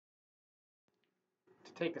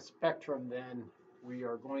to take a spectrum, then we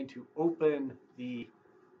are going to open the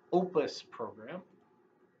OPUS program,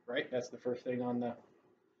 right? That's the first thing on the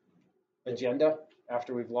agenda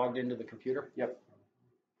after we've logged into the computer. Yep.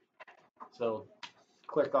 So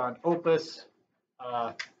click on OPUS.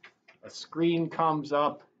 A screen comes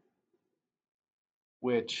up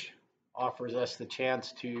which offers us the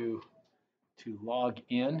chance to log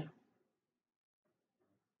in.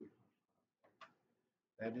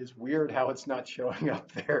 That is weird how it's not showing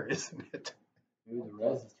up there, isn't it? Maybe the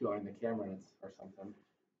res is too high on the camera or something.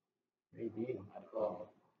 Maybe. I don't know.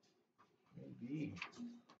 Maybe.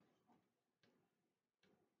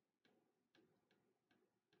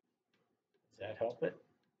 Does that help it?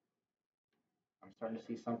 I'm starting to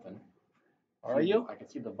see something. Are you? I can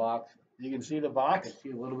see the box. You can see the I box? can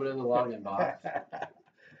see a little bit of the login box.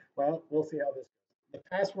 Well, we'll see how this goes. The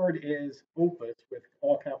password is OPUS with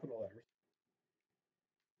all capital letters.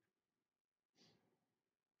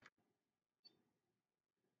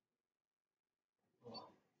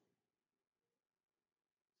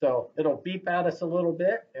 So it'll beep at us a little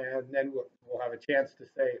bit, and then we'll have a chance to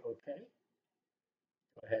say OK.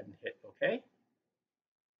 Go ahead and hit OK.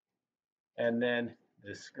 And then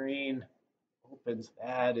the screen opens.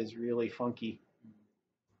 That is really funky.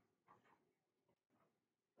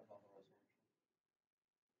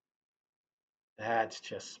 That's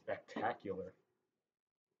just spectacular.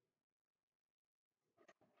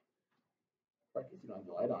 I can see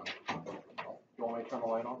the light on. You want me to turn the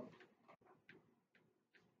light on?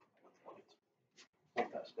 We'll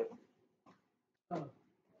test it.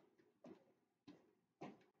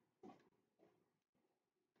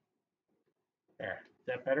 There. Is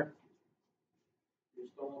that better? You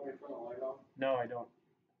still want me to turn the light on? No, I don't.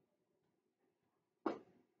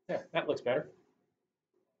 There, that looks better.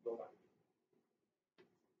 Go back.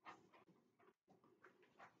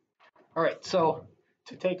 All right, so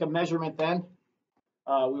to take a measurement then,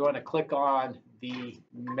 we want to click on the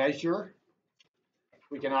measure.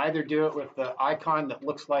 We can either do it with the icon that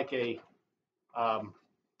looks like a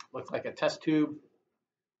test tube,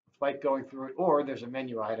 light going through it, or there's a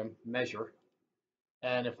menu item, measure.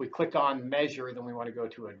 And if we click on measure, then we want to go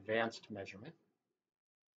to advanced measurement.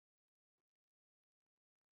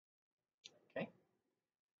 Okay.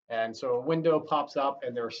 And so a window pops up,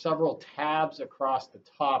 and there are several tabs across the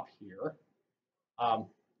top here.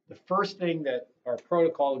 The first thing that our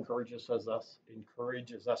protocol encourages us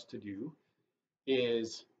to do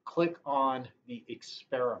is click on the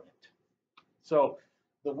experiment. So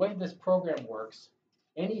the way this program works,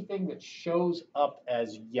 anything that shows up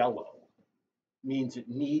as yellow means it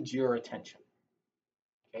needs your attention.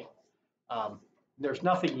 Okay. There's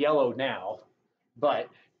nothing yellow now, but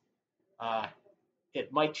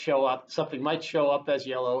it might show up. Something might show up as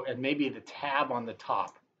yellow, and maybe the tab on the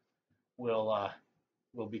top will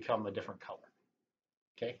become a different color.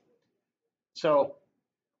 Okay. So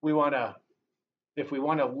if we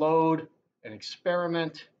want to load an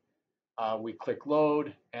experiment, we click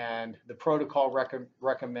load, and the protocol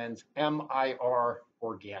recommends MIR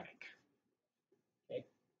organic. Okay,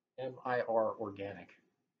 MIR organic,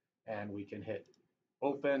 and we can hit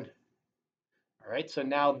open. All right, so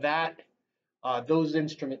now that those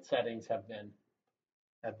instrument settings have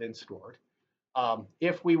been stored.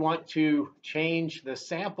 If we want to change the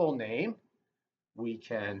sample name, we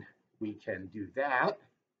can do that.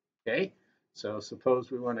 Okay, so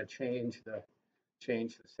suppose we want to change the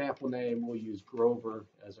sample name. We'll use Grover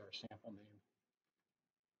as our sample name.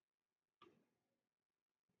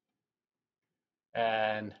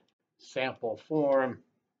 And sample form,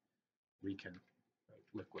 we can write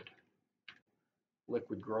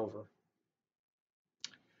liquid Grover.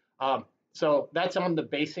 So that's on the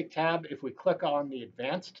basic tab. If we click on the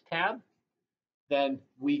advanced tab, then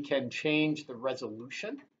we can change the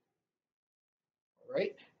resolution. All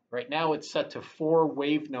right. Right now it's set to 4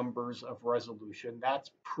 wave numbers of resolution.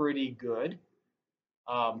 That's pretty good.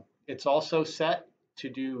 It's also set to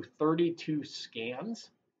do 32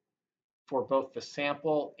 scans for both the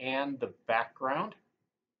sample and the background.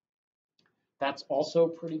 That's also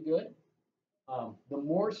pretty good. The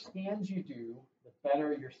more scans you do, the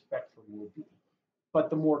better your spectrum will be, but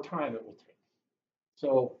the more time it will take.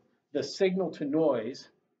 So the signal to noise,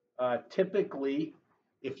 typically,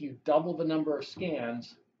 if you double the number of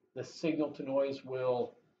scans, the signal to noise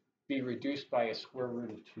will be reduced by a square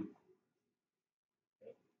root of 2.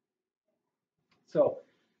 Okay. So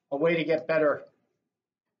a way to get better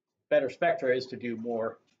spectra is to do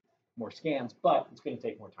more scans, but it's going to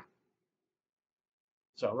take more time.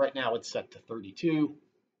 So right now it's set to 32,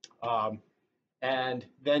 and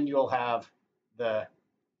then you'll have the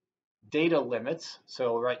data limits.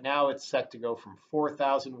 So right now it's set to go from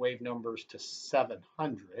 4,000 wave numbers to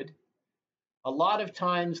 700. A lot of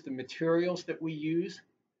times the materials that we use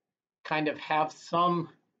kind of have some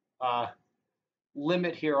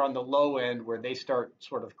limit here on the low end where they start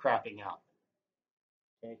sort of crapping out.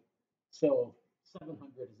 Okay, so 700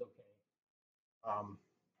 is okay.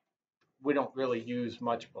 We don't really use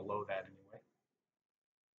much below that anyway.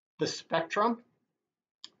 The spectrum,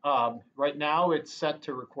 right now it's set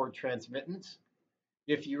to record transmittance.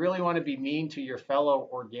 If you really want to be mean to your fellow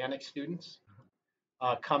organic students,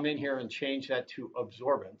 come in here and change that to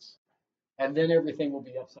absorbance, and then everything will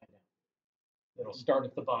be upside down. It'll start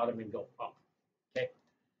at the bottom and go up. Okay.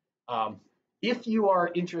 If you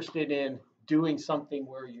are interested in doing something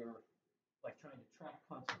where you're like trying to track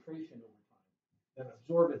concentration over time, then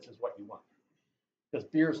absorbance is what you want. Because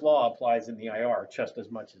Beer's law applies in the IR just as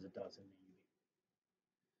much as it does in the UV.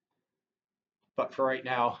 But for right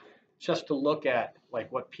now, just to look at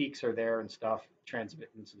like what peaks are there and stuff,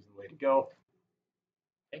 transmittance is the way to go.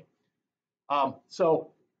 Okay.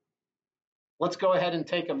 So let's go ahead and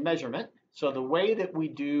take a measurement. So the way that we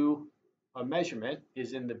do a measurement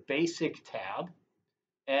is in the basic tab,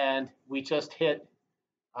 and we just hit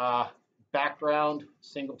background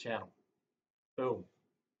single channel. Boom.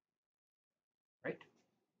 Right.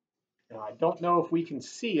 Now I don't know if we can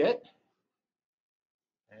see it.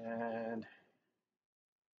 And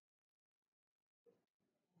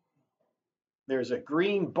there's a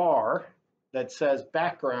green bar that says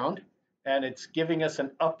background, and it's giving us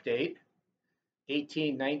an update.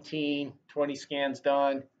 18, 19, 20 scans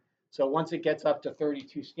done. So once it gets up to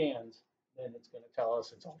 32 scans, then it's going to tell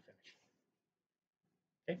us it's all finished.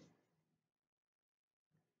 Okay.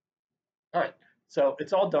 All right. So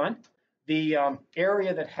it's all done. The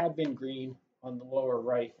area that had been green on the lower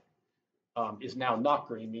right is now not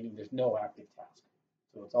green, meaning there's no active task.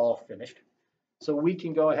 So it's all finished. So we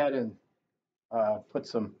can go ahead and put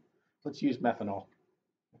some, let's use methanol.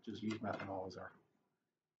 Let's just use methanol as our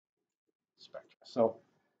spectra. So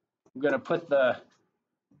I'm going to put the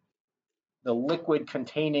liquid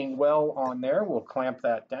containing well on there. We'll clamp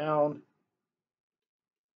that down.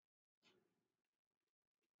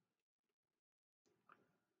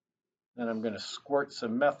 Then I'm going to squirt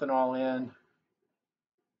some methanol in.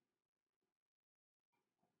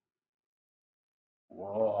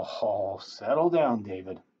 Whoa, settle down,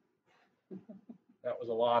 David. That was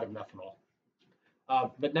a lot of methanol.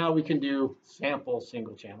 But now we can do sample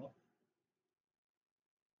single channel.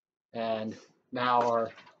 And now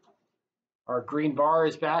our green bar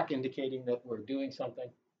is back, indicating that we're doing something.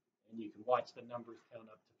 And you can watch the numbers count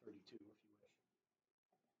up to 32 if you wish.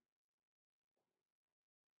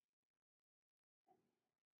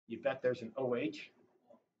 You bet there's an OH.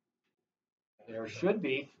 There should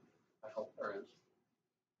be. I hope there is.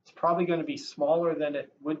 It's probably going to be smaller than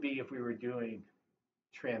it would be if we were doing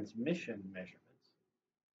transmission measurements.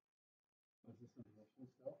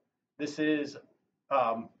 This is,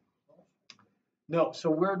 no, so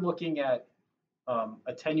we're looking at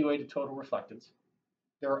attenuated total reflectance.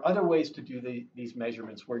 There are other ways to do these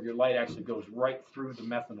measurements where your light actually goes right through the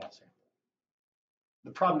methanol sample.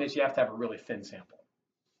 The problem is you have to have a really thin sample.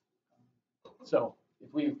 So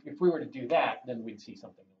if we were to do that, then we'd see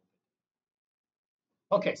something.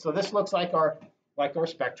 Okay, so this looks like our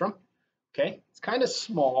spectrum. Okay, it's kind of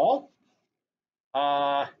small.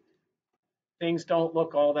 Things don't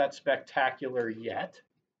look all that spectacular yet.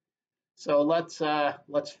 So let's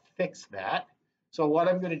fix that. So what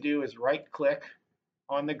I'm going to do is right-click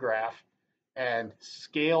on the graph and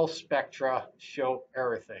scale spectra, show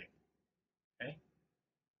everything. Okay.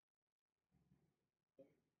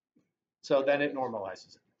 So then it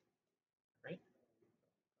normalizes it. Right.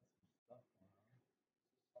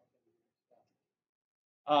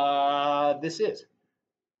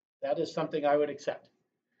 That is something I would accept.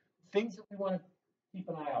 Things that we want to keep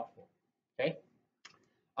an eye out for. Okay.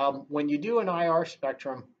 When you do an IR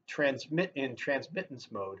spectrum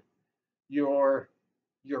transmittance mode, your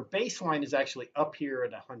baseline is actually up here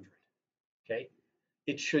at 100. Okay,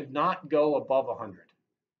 it should not go above 100.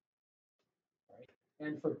 Right?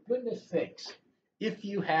 And for goodness sakes, if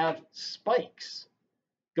you have spikes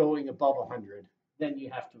going above 100, then you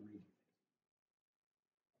have to read.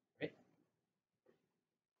 Right?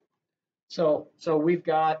 So we've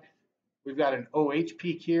got an OH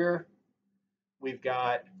peak here. We've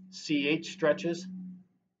got CH stretches.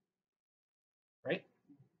 Right?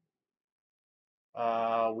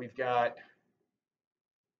 We've got,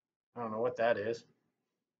 I don't know what that is.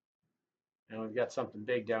 And we've got something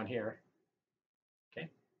big down here. Okay.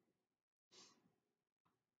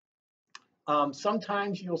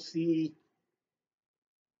 Sometimes you'll see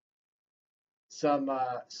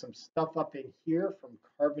some stuff up in here from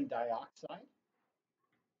carbon dioxide.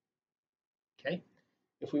 Okay,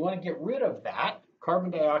 if we want to get rid of that,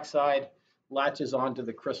 carbon dioxide latches onto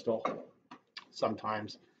the crystal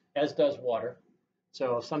sometimes, as does water.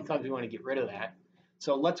 So sometimes we want to get rid of that.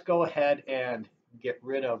 So let's go ahead and get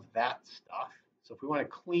rid of that stuff. So if we want to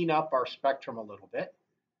clean up our spectrum a little bit,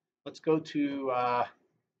 let's go to, I'm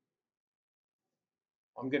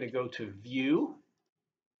going to go to View,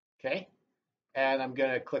 okay, and I'm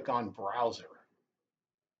going to click on Browser,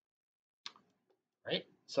 right?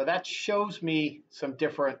 So that shows me some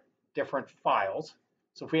different files.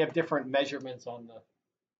 So if we have different measurements on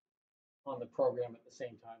the program at the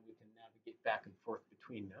same time, we can navigate back and forth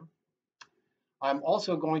between them. I'm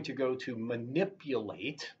also going to go to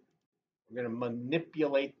Manipulate. We're going to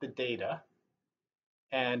manipulate the data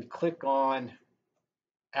and click on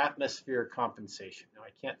Atmosphere Compensation. Now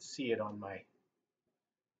I can't see it on my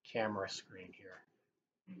camera screen here.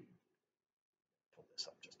 Pull this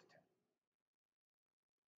up just a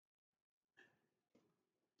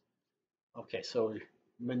tad. Okay, so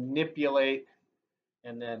manipulate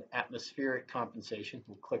and then atmospheric compensation.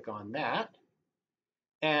 We'll click on that.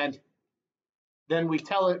 And then we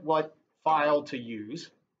tell it what file to use.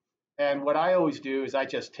 And what I always do is I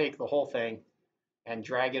just take the whole thing and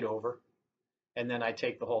drag it over. And then I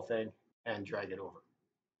take the whole thing and drag it over.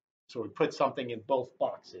 So we put something in both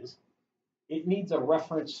boxes. It needs a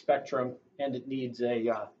reference spectrum and it needs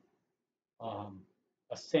a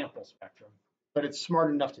sample spectrum, but it's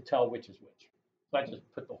smart enough to tell which is which. So I just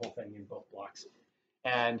put the whole thing in both blocks.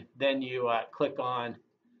 And then you click on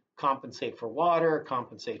compensate for water,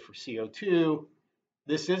 compensate for CO2.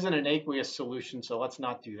 This isn't an aqueous solution, so let's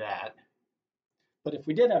not do that. But if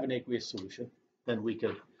we did have an aqueous solution, then we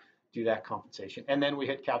could do that compensation. And then we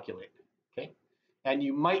hit calculate, okay? And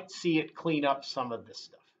you might see it clean up some of this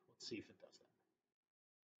stuff. Let's see if it does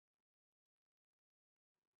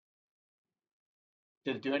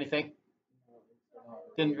that. Did it do anything?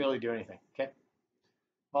 Didn't really do anything, okay?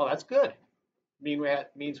 Well, that's good.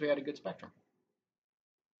 Means we had a good spectrum.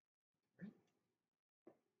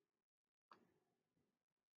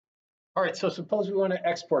 All right, so suppose we want to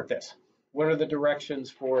export this. What are the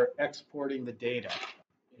directions for exporting the data?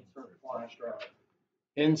 Insert flash drive.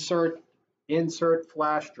 Insert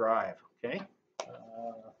flash drive, okay?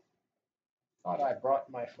 Thought I brought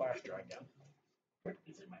my flash drive down.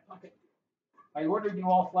 It's in my pocket. I ordered you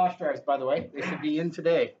all flash drives, by the way. They should be in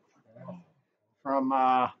today from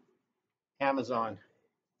Amazon.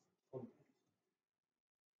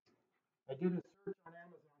 I did a search on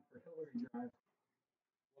Amazon for Hillary drive.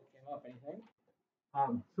 What came up? Anything?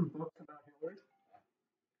 Some books about Hillary.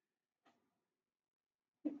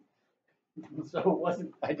 So it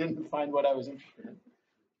wasn't. I didn't find what I was interested in.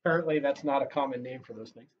 Apparently, that's not a common name for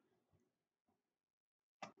those things.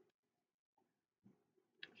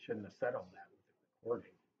 Shouldn't have said all that with the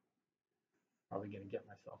recording. Probably going to get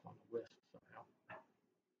myself on the list somehow.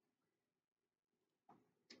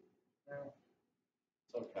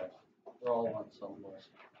 It's okay. We're all on some list.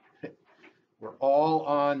 We're all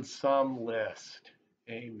on some list.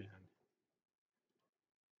 Amen.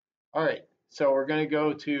 All right. So we're going to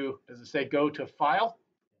go to, does it say go to File?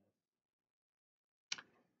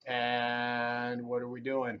 And what are we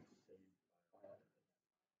doing?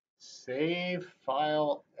 Save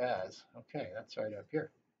File As. Okay, that's right up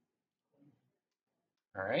here.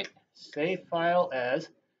 All right. Save File As.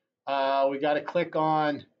 We got to click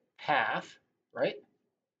on Path, right?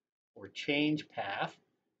 Or change path.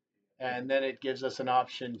 And then it gives us an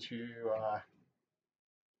option to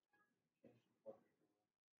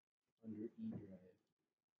under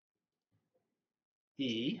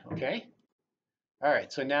E, okay. All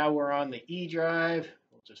right, so now we're on the E drive.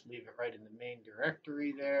 We'll just leave it right in the main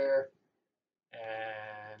directory there.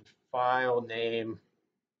 And file name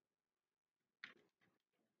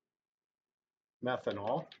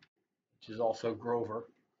methanol, which is also Grover,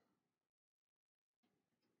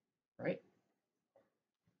 right?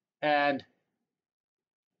 And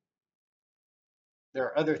there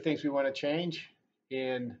are other things we want to change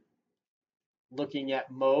in looking at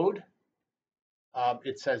mode.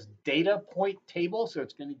 It says data point table, so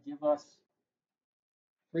it's going to give us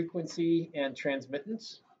frequency and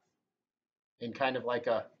transmittance in kind of like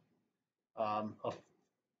a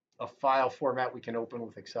file format we can open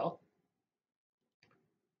with Excel.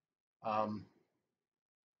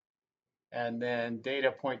 And then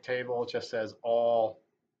data point table just says all.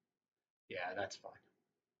 Yeah, that's fine.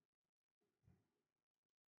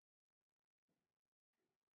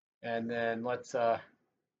 And then let's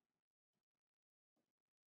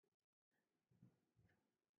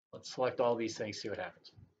select all these things, see what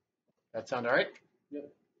happens. That sound all right?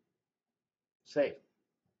 Yep. Save.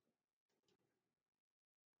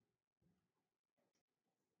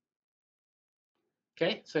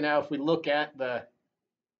 Okay, so now if we look at that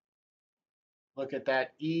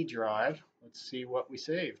E drive, let's see what we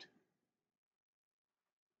saved.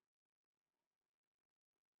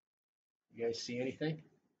 You guys see anything?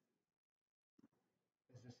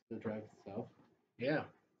 Is this the drive itself? Yeah,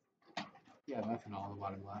 Yeah, methanol, the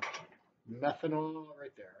bottom left. methanol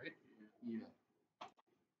right there, right? Yeah.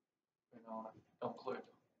 And don't click.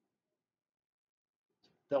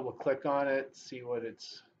 Double click on it, see what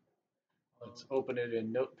it's. Let's open it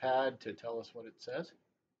in Notepad to tell us what it says.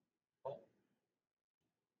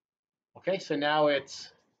 Okay, so now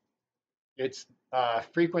it's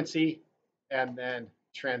frequency and then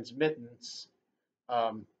transmittance.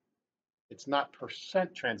 It's not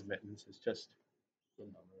percent transmittance, it's just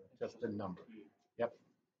the number. Yep.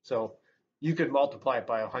 So you could multiply it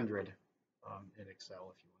by 100 in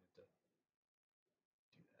Excel if you wanted to do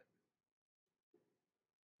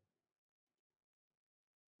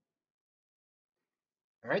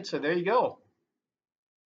that. All right, so there you go.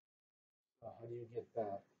 How do you get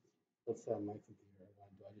that? Let's say on my computer,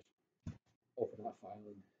 do I just open that file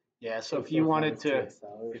and Yeah, so take if you those wanted numbers to to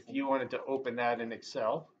Excel or if something? you wanted to open that in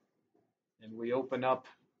Excel, and we open up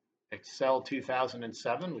Excel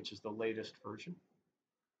 2007, which is the latest version,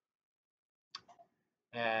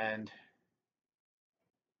 and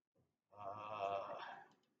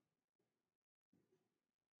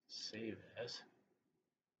save as.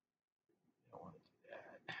 Don't want to do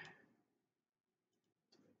that.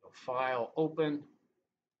 Go File, Open.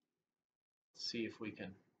 See if we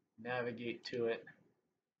can navigate to it.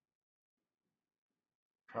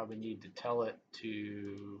 Probably need to tell it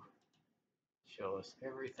to show us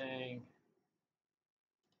everything.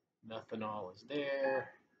 Methanol is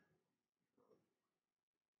there.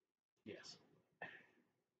 Yes.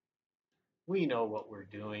 We know what we're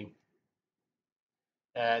doing.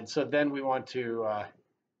 And so then we want to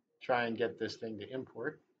try and get this thing to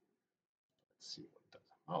import. Let's see what it does.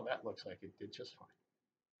 Oh, that looks like it did just fine.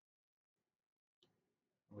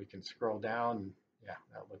 We can scroll down. And yeah,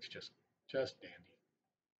 that looks just dandy.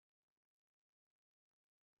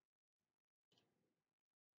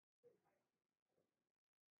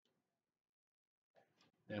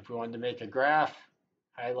 And if we wanted to make a graph,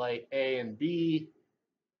 highlight A and B,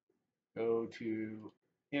 go to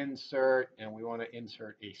insert, and we want to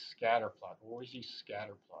insert a scatter plot. We'll always use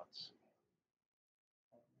scatter plots.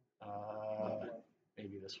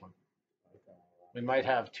 Maybe this one. We might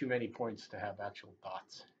have too many points to have actual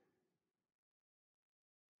dots.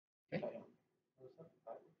 Okay.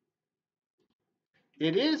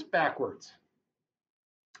 It is backwards.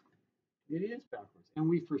 It is backwards. And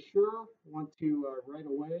we for sure want to right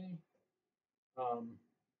away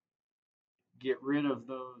get rid of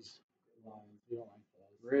those Lines. We don't like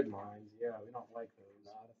those. grid lines. Yeah, we don't like those.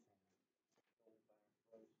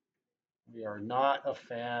 We are not a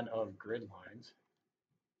fan of grid lines.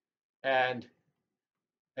 And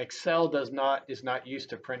Excel is not used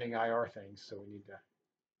to printing IR things, so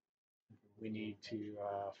we need to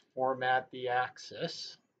format the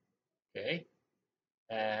axis. Okay.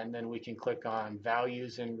 And then we can click on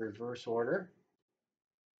values in reverse order.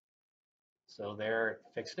 So there, it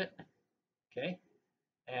fixed it. Okay.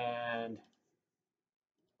 And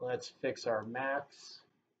let's fix our max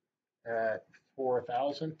at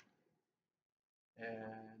 4,000.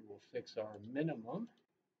 And we'll fix our minimum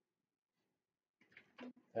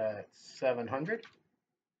at 700.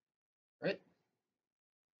 Right?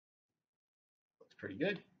 Looks pretty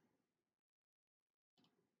good.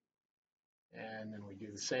 And then we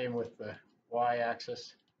do the same with the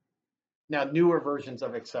y-axis. Now, newer versions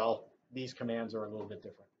of Excel, these commands are a little bit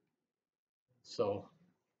different. So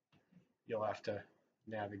you'll have to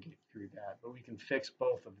navigate through that. But we can fix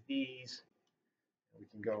both of these. We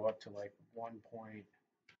can go up to like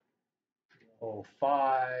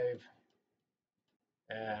 1.05.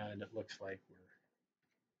 And it looks like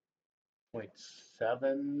we're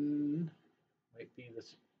 0.7 might be the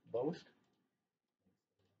lowest.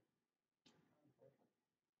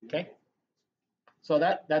 Okay. So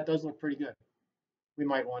that does look pretty good. We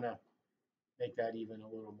might want to make that even a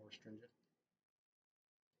little more stringent.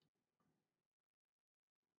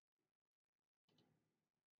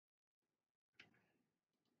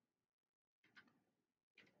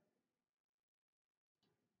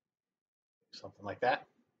 Something like that.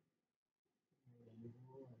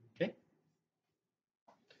 Okay.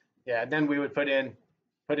 Yeah, and then we would put in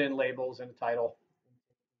labels and a title.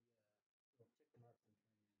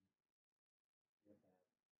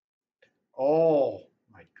 Oh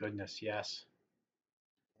my goodness, yes.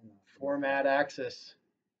 Format axis.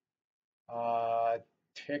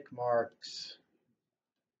 Tick marks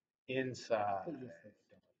inside.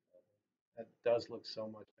 That does look so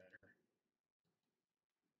much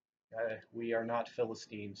better. We are not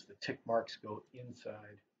Philistines. The tick marks go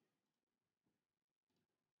inside.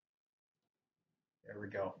 There we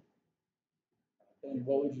go. And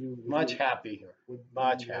what would you? Much happier.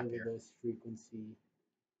 Much happier. This frequency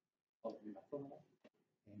of methanol.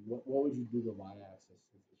 And what would you do the y-axis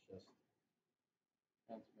if it's just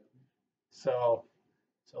transmitting? So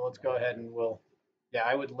let's go ahead and yeah,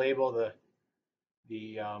 I would label the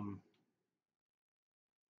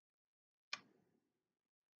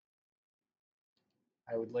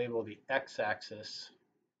I would label the x-axis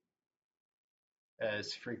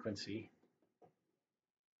as frequency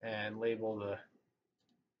and label the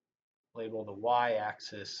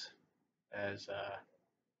y-axis as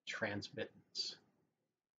transmittance.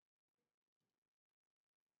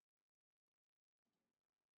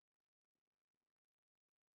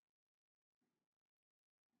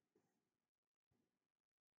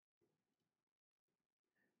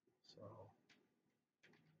 So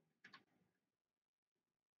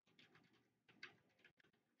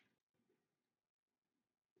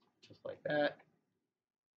just like that,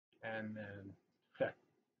 and then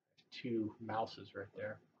two mouses right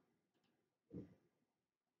there.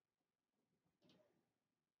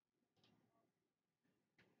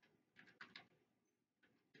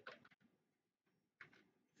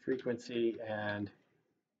 Frequency and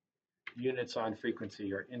units on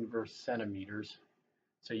frequency are inverse centimeters.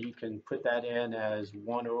 So you can put that in as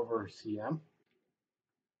 1/cm.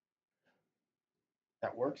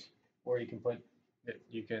 That works. Or you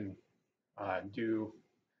can do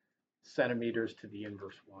centimeters to the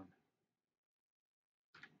inverse 1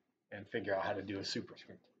 and figure out how to do a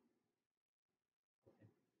superscript.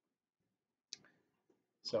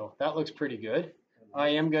 So that looks pretty good.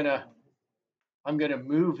 I'm gonna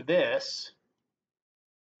move this.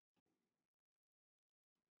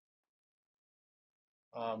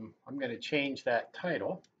 I'm going to change that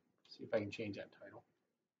title. See if I can change that title.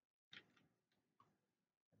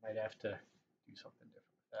 I might have to do something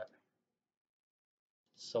different with that.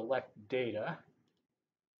 Select data.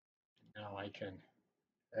 Now I can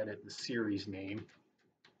edit the series name.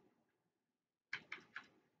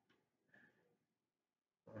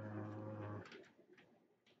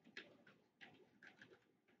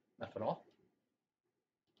 Methanol.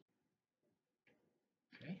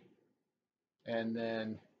 Okay. And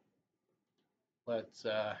then let's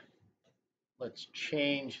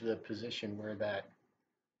change the position where that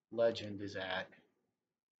legend is at,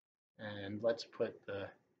 and let's put the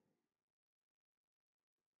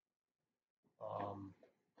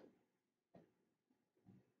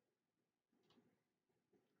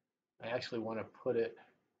I actually want to put it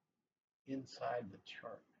inside the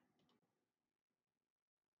chart.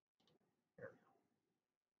 There we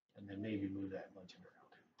go. And then maybe move that legend around.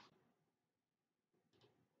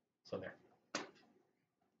 So there.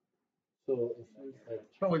 So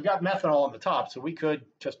well, we've got methanol on the top, so we could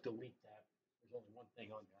just delete that. There's only one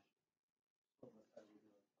thing on there.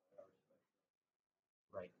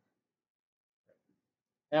 Right.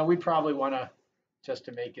 And we probably want to, just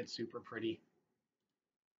to make it super pretty,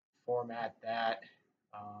 format that,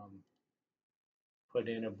 put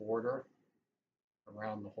in a border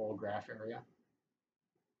around the whole graph area.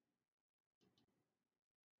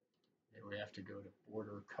 Here we have to go to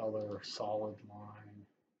border color, solid line.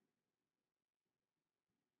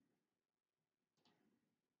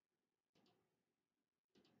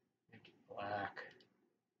 Make it black.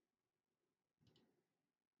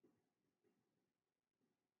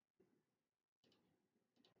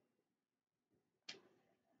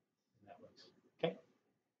 And that looks okay.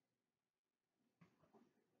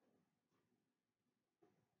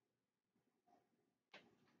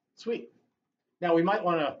 Sweet. Now we might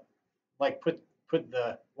want to like put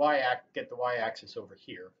the get the y-axis over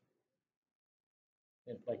here,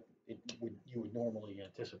 and like you would normally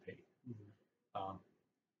anticipate. Mm-hmm.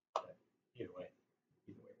 But either way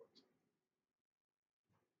works.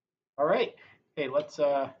 All right. Hey, let's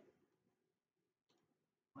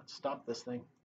stop this thing.